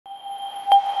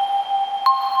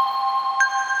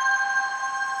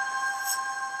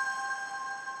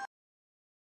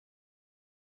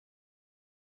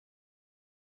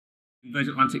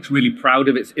Virgin Atlantic's really proud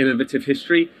of its innovative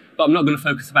history, but I'm not going to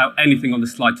focus about anything on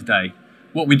this slide today.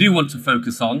 What we do want to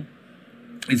focus on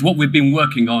is what we've been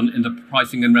working on in the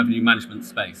pricing and revenue management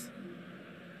space.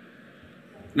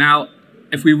 Now,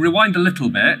 if we rewind a little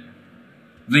bit,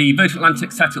 the Virgin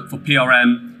Atlantic setup for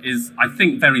PRM is, I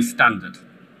think, very standard.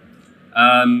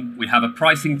 We have a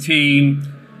pricing team,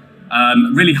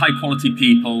 really high quality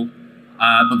people,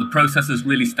 but the process is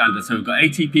really standard. So we've got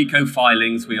ATP code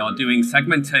filings, we are doing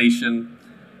segmentation,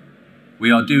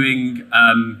 we are doing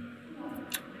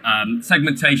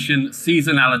segmentation,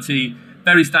 seasonality,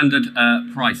 very standard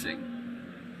pricing.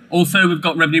 Also, we've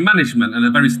got revenue management and a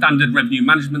very standard revenue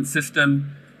management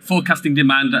system, forecasting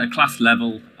demand at a class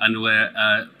level, and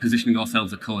we're positioning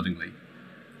ourselves accordingly.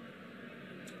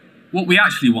 What we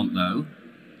actually want, though,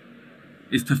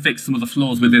 is to fix some of the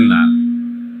flaws within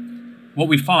that. What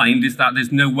we find is that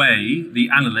there's no way the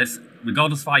analysts,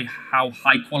 regardless of how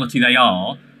high quality they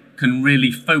are, can really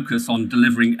focus on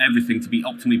delivering everything to be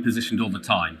optimally positioned all the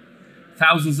time.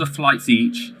 Thousands of flights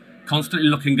each, constantly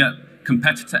looking at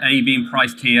competitor A being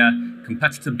priced here,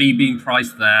 competitor B being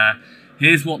priced there.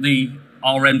 Here's what the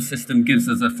RM system gives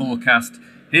us a forecast.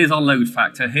 Here's our load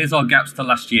factor. Here's our gaps to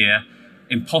last year.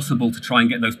 Impossible to try and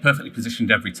get those perfectly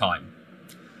positioned every time.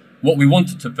 What we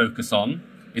wanted to focus on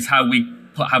is how we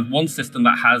have one system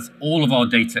that has all of our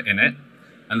data in it,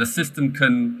 and the system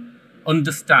can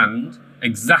understand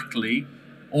exactly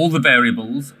all the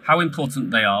variables, how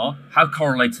important they are, how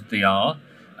correlated they are,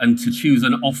 and to choose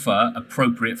an offer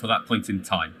appropriate for that point in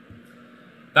time.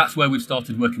 That's where we've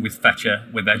started working with Fetcherr,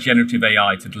 with their generative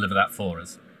AI, to deliver that for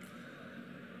us.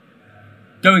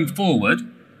 Going forward,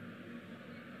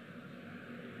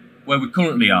 where we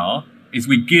currently are, is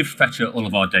we give Fetcherr all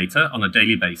of our data on a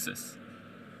daily basis.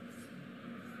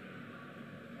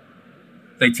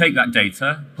 They take that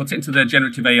data, put it into their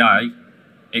generative AI,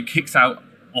 it kicks out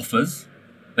offers,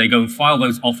 they go and file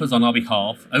those offers on our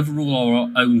behalf, overrule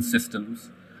our own systems,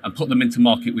 and put them into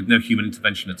market with no human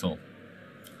intervention at all.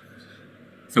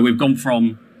 So we've gone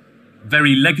from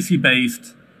very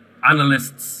legacy-based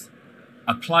analysts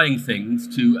applying things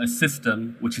to a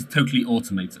system which is totally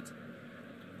automated.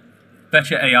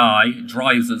 Fetcherr AI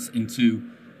drives us into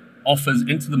offers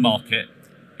into the market,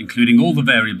 including all the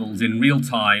variables in real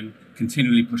time,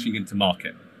 continually pushing into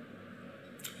market.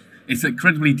 It's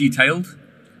incredibly detailed,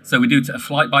 so we do it at a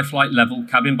flight-by-flight level,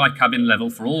 cabin-by-cabin level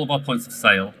for all of our points of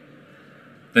sale.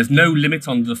 There's no limit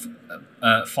on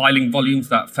the filing volumes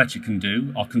that Fetcherr can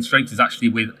do. Our constraint is actually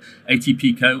with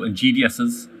ATPCO and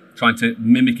GDSs, trying to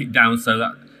mimic it down so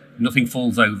that nothing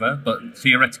falls over, but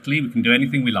theoretically we can do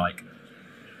anything we like.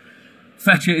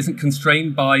 Fetcherr isn't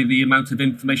constrained by the amount of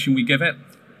information we give it,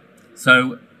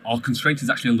 so our constraint is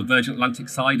actually on the Virgin Atlantic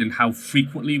side and how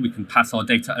frequently we can pass our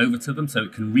data over to them so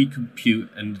it can recompute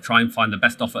and try and find the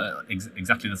best offer at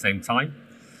exactly the same time.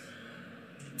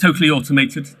 Totally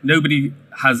automated. Nobody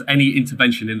has any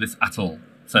intervention in this at all.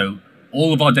 So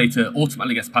all of our data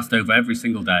automatically gets passed over every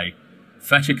single day.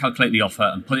 Fetcherr calculate the offer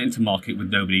and put it into market with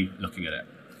nobody looking at it.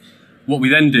 What we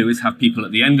then do is have people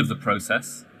at the end of the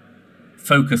process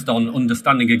focused on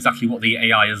understanding exactly what the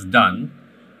AI has done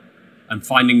and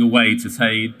finding a way to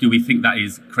say, do we think that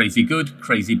is crazy good,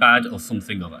 crazy bad, or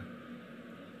something other?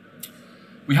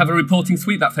 We have a reporting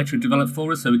suite that Fetcherr developed for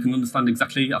us so we can understand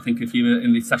exactly, I think if you were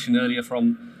in the session earlier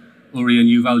from Uri and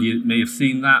Yuval, you may have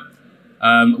seen that.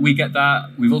 We get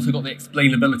that. We've also got the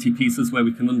explainability pieces where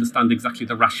we can understand exactly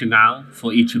the rationale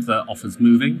for each of the offers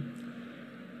moving.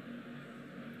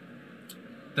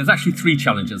 There's actually 3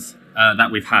 challenges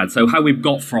that we've had. So how we've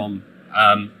got from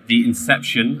the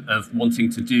inception of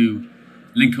wanting to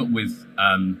link up with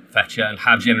Fetcherr and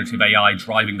have generative AI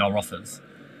driving our offers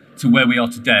to where we are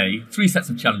today. 3 sets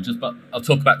of challenges, but I'll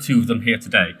talk about 2 of them here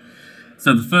today.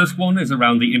 So the first one is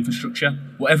around the infrastructure.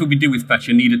 Whatever we do with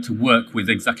Fetcherr needed to work with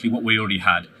exactly what we already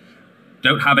had.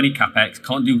 Don't have any CapEx,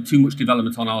 can't do too much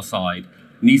development on our side,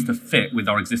 needs to fit with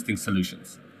our existing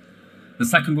solutions. The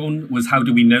second one was, how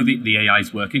do we know the AI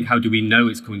is working? How do we know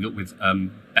it's coming up with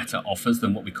better offers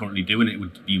than what we currently do, and it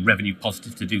would be revenue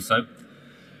positive to do so?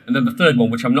 And then the third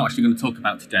one, which I'm not actually going to talk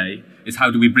about today, is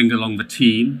how do we bring along the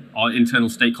team, our internal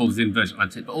stakeholders in Virgin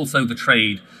Atlantic, but also the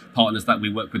trade partners that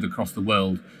we work with across the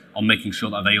world on making sure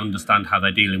that they understand how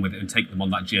they're dealing with it and take them on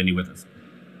that journey with us.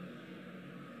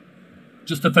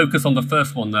 Just to focus on the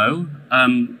first one though,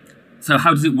 so how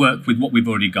does it work with what we've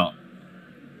already got?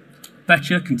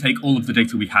 Fetcherr can take all of the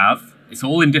data we have. It's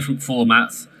all in different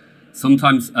formats.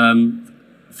 Sometimes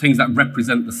things that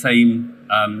represent the same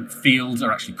fields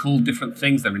are actually called different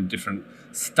things. They're in different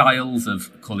styles of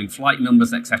calling flight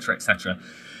numbers, etc., etc.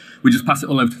 We just pass it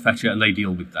all over to Fetcherr and they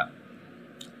deal with that.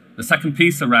 The second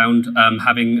piece around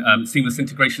having seamless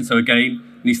integration. So again,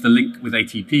 needs to link with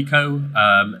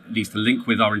ATPCO, needs to link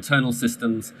with our internal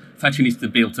systems. Fetcherr needs to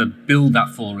be able to build that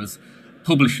for us,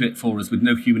 publish it for us with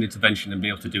no human intervention and be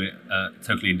able to do it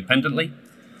totally independently.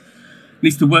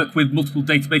 Needs to work with multiple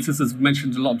databases, as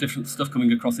mentioned, a lot of different stuff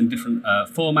coming across in different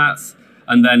formats.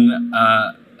 And then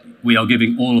we are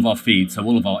giving all of our feeds, so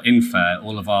all of our infare,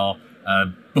 all of our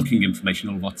booking information,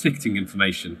 all of our ticketing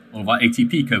information, all of our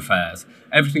ATPCO fares.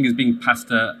 Everything is being passed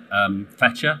to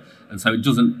Fetcherr, and so it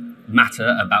doesn't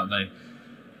matter about the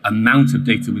amount of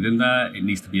data within there. It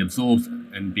needs to be absorbed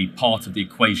and be part of the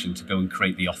equation to go and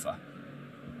create the offer.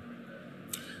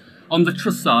 On the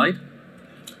trust side,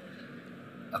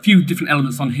 a few different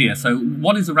elements on here. So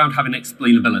one is around having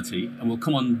explainability, and we'll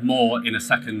come on more in a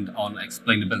second on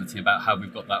explainability about how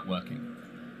we've got that working.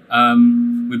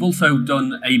 We've also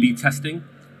done A/B testing.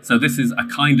 So this is a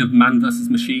kind of man versus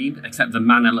machine, except the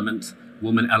man element,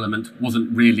 woman element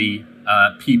wasn't really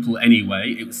people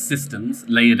anyway. It was systems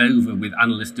layered over with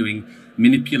analysts doing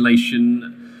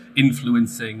manipulation,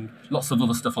 influencing, lots of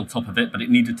other stuff on top of it, but it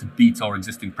needed to beat our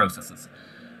existing processes.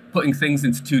 Putting things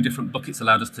into two different buckets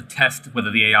allowed us to test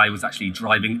whether the AI was actually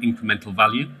driving incremental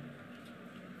value.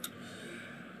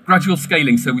 Gradual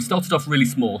scaling, so we started off really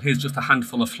small. Here's just a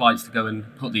handful of flights to go and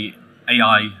put the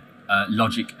AI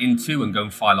logic into and go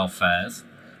and file our fares.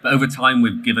 But over time,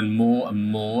 we've given more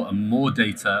and more and more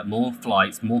data, more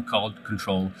flights, more card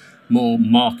control, more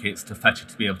markets to Fetcherr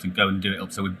to be able to go and do it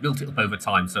up. So we've built it up over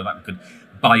time so that we could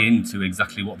buy into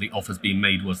exactly what the offers being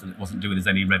made was, and it wasn't doing us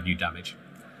any revenue damage.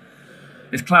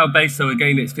 It's cloud-based, so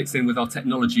again, it fits in with our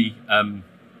technology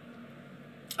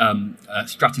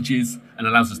strategies and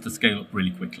allows us to scale up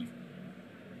really quickly.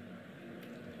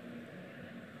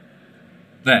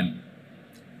 Then,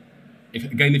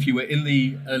 if you were in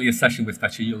the earlier session with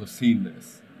Fetcherr, you'll have seen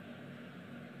this.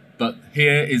 But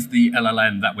here is the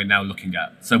LLM that we're now looking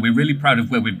at. So we're really proud of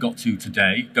where we've got to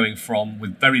today, going from,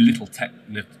 with very little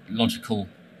technological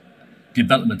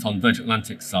development on Virgin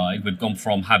Atlantic side, we've gone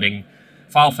from having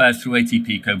file fares through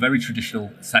ATPCO, very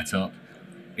traditional setup,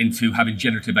 into having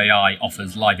generative AI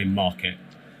offers live in market.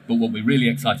 But what we're really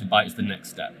excited by is the next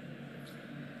step.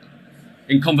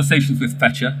 In conversations with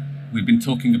Fetcherr, we've been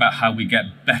talking about how we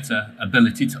get better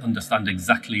ability to understand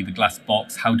exactly the glass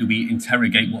box. How do we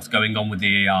interrogate what's going on with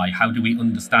the AI? How do we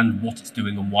understand what it's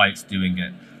doing and why it's doing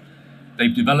it?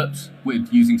 They've developed with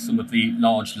using some of the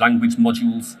large language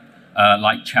modules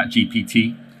like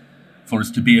ChatGPT for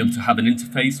us to be able to have an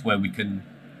interface where we can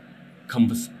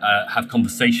have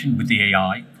conversation with the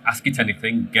AI, ask it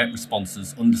anything, get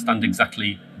responses, understand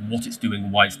exactly what it's doing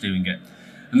and why it's doing it.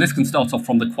 And this can start off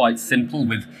from the quite simple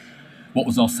with what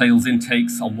was our sales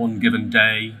intakes on one given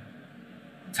day,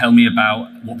 tell me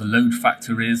about what the load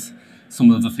factor is, some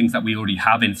of the things that we already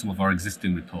have in some of our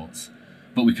existing reports.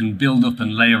 But we can build up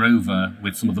and layer over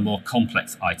with some of the more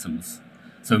complex items.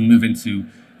 So move into,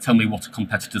 tell me what a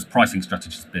competitor's pricing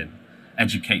strategy has been,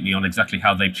 educate me on exactly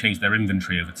how they've changed their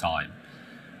inventory over time.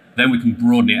 Then we can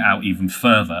broaden it out even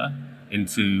further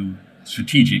into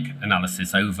strategic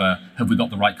analysis over, have we got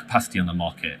the right capacity on the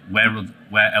market?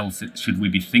 Where else should we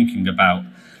be thinking about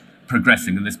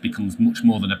progressing? And this becomes much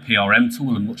more than a PRM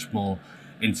tool and much more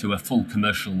into a full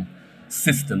commercial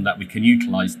system that we can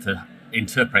utilize to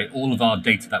interpret all of our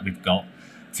data that we've got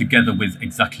together with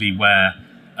exactly where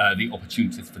the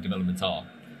opportunities for development are.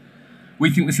 We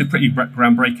think this is pretty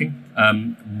groundbreaking.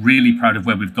 Really proud of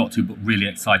where we've got to, but really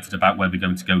excited about where we're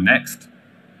going to go next.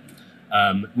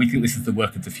 We think this is the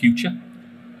work of the future.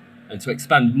 And to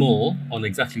expand more on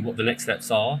exactly what the next steps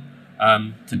are,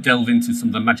 to delve into some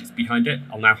of the magics behind it,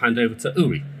 I'll now hand over to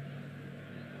Uri.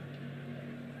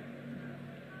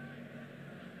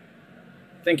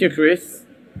 Thank you, Chris.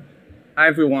 Hi,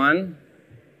 everyone.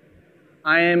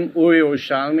 I am Uri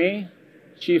Yerushalmi,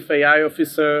 Chief AI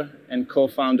Officer and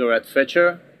co-founder at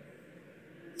Fetcherr.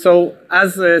 So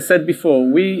as said before,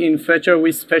 we in Fetcherr,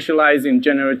 we specialize in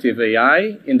generative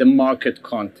AI in the market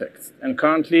context. And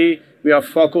currently, we are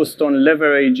focused on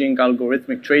leveraging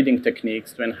algorithmic trading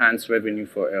techniques to enhance revenue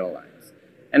for airlines.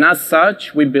 And as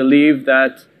such, we believe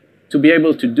that to be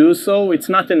able to do so, it's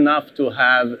not enough to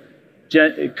have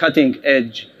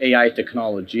cutting-edge AI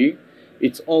technology.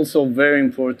 It's also very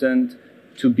important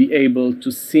to be able to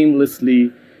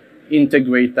seamlessly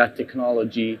integrate that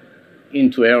technology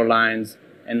into airlines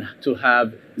and to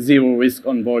have zero-risk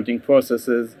onboarding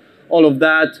processes, all of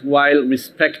that while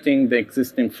respecting the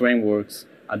existing frameworks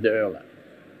at the airline.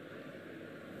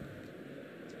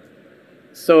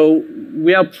 So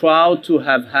we are proud to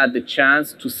have had the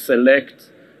chance to select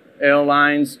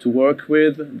airlines to work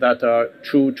with that are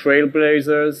true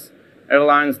trailblazers,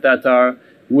 airlines that are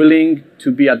willing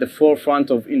to be at the forefront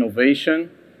of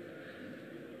innovation.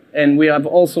 And we have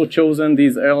also chosen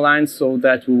these airlines so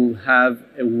that we will have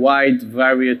a wide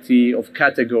variety of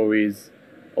categories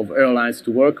of airlines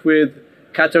to work with.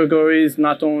 Categories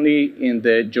not only in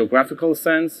the geographical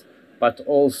sense, but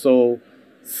also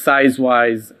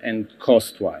size-wise and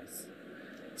cost-wise.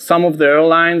 Some of the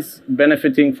airlines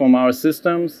benefiting from our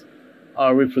systems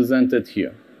are represented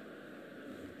here.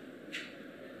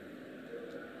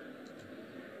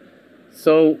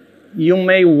 So you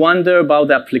may wonder about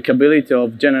the applicability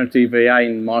of generative AI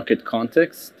in market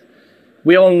context.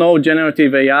 We all know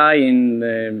generative AI in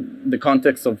the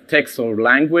context of text or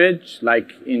language,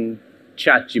 like in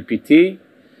ChatGPT.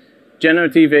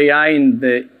 Generative AI in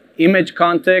the image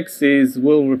context is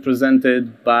well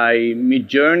represented by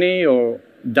Midjourney or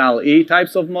DALL-E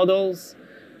types of models.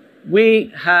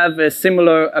 We have a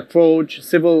similar approach,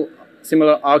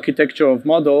 similar architecture of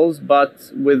models,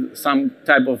 but with some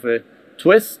type of a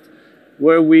twist,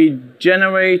 where we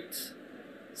generate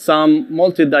some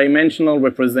multidimensional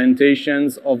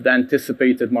representations of the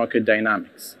anticipated market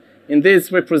dynamics. In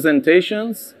these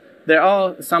representations, there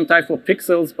are some type of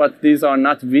pixels, but these are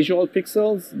not visual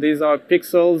pixels. These are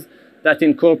pixels that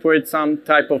incorporate some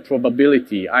type of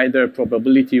probability, either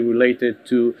probability related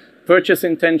to purchase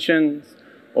intentions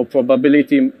or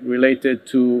probability related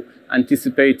to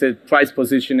anticipated price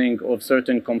positioning of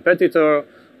certain competitor,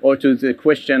 or to the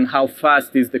question, how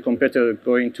fast is the competitor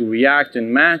going to react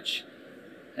and match,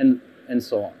 and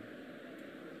so on.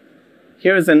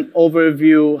 Here's an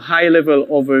overview, high-level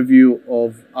overview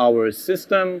of our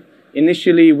system.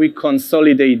 Initially, we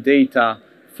consolidate data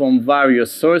from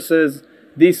various sources.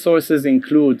 These sources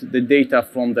include the data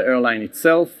from the airline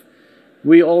itself.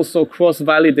 We also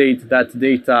cross-validate that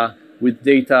data with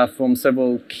data from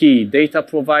several key data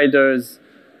providers,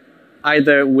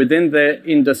 either within the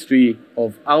industry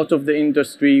or out of the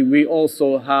industry. We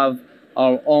also have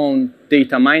our own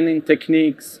data mining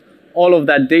techniques. All of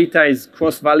that data is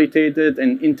cross-validated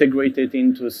and integrated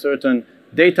into a certain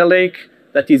data lake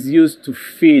that is used to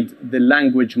feed the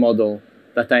language model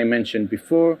that I mentioned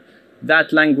before.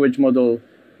 That language model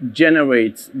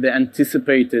generates the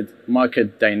anticipated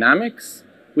market dynamics,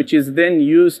 which is then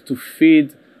used to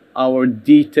feed our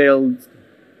detailed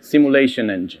simulation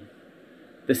engine.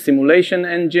 The simulation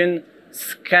engine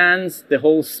scans the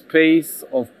whole space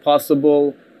of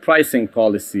possible pricing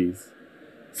policies,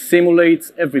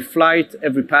 simulates every flight,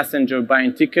 every passenger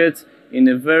buying tickets in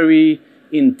a very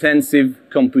intensive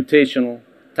computational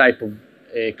type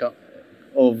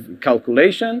of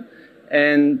calculation,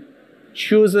 and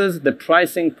chooses the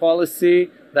pricing policy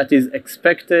that is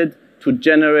expected to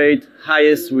generate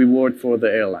highest reward for the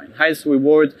airline. Highest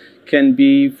reward can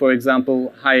be, for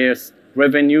example, highest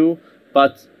revenue,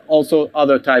 but also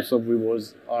other types of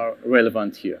rewards are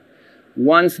relevant here.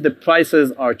 Once the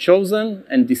prices are chosen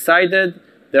and decided,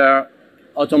 they are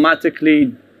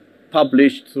automatically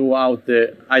published throughout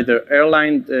the either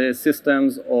airline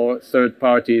systems or third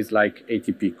parties like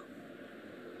ATP.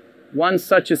 Once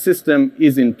such a system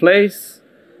is in place,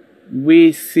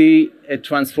 we see a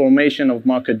transformation of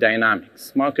market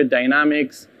dynamics. Market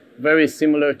dynamics very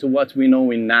similar to what we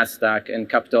know in NASDAQ and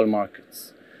capital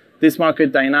markets. This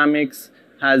market dynamics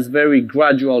has very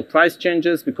gradual price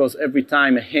changes because every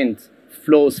time a hint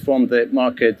flows from the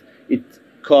market, it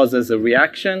causes a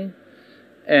reaction.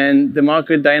 And the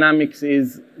market dynamics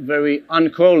is very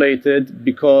uncorrelated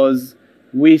because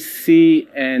we see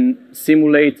and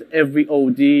simulate every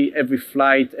OD, every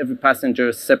flight, every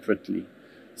passenger separately.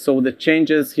 So the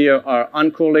changes here are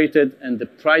uncorrelated and the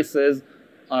prices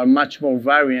are much more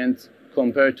variant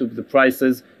compared to the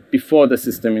prices before the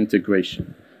system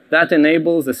integration. That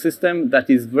enables a system that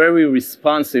is very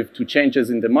responsive to changes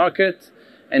in the market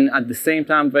and at the same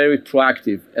time very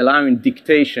proactive, allowing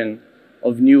dictation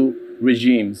of new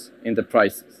regimes in the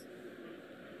prices.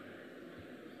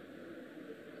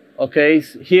 Okay,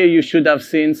 here you should have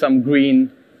seen some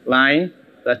green line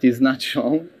that is not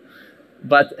shown.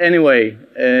 But anyway,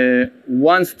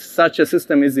 once such a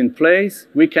system is in place,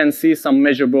 we can see some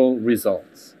measurable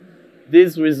results.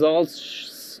 These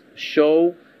results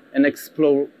show an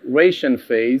exploration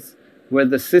phase where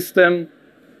the system,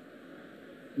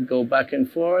 go back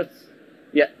and forth.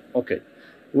 Yeah, okay.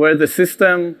 Where the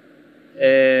system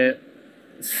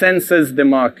senses the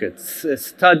market,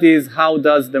 studies how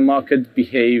does the market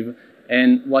behave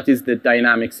and what is the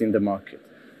dynamics in the market.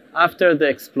 After the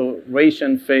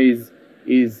exploration phase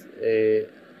is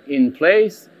in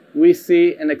place, we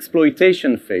see an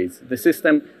exploitation phase, the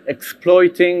system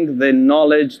exploiting the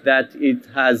knowledge that it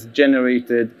has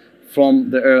generated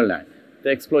from the airline. The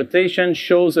exploitation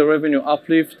shows a revenue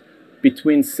uplift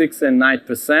between 6 and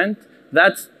 9%.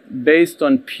 That's based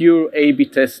on pure A/B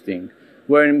testing,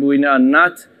 where we are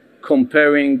not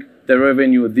comparing the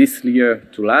revenue this year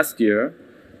to last year.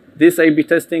 This A/B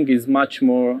testing is much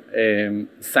more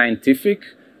scientific,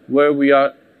 where we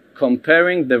are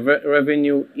comparing the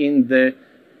revenue in the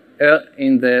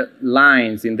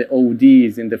lines, in the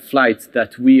ODs, in the flights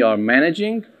that we are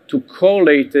managing to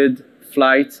correlated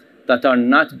flights that are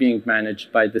not being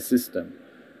managed by the system.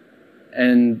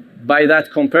 And by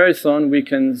that comparison, we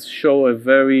can show a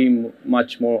very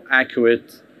much more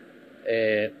accurate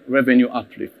revenue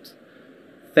uplift.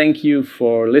 Thank you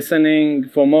for listening.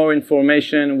 For more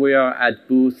information, we are at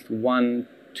booth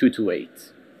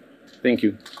 1228. Thank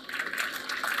you.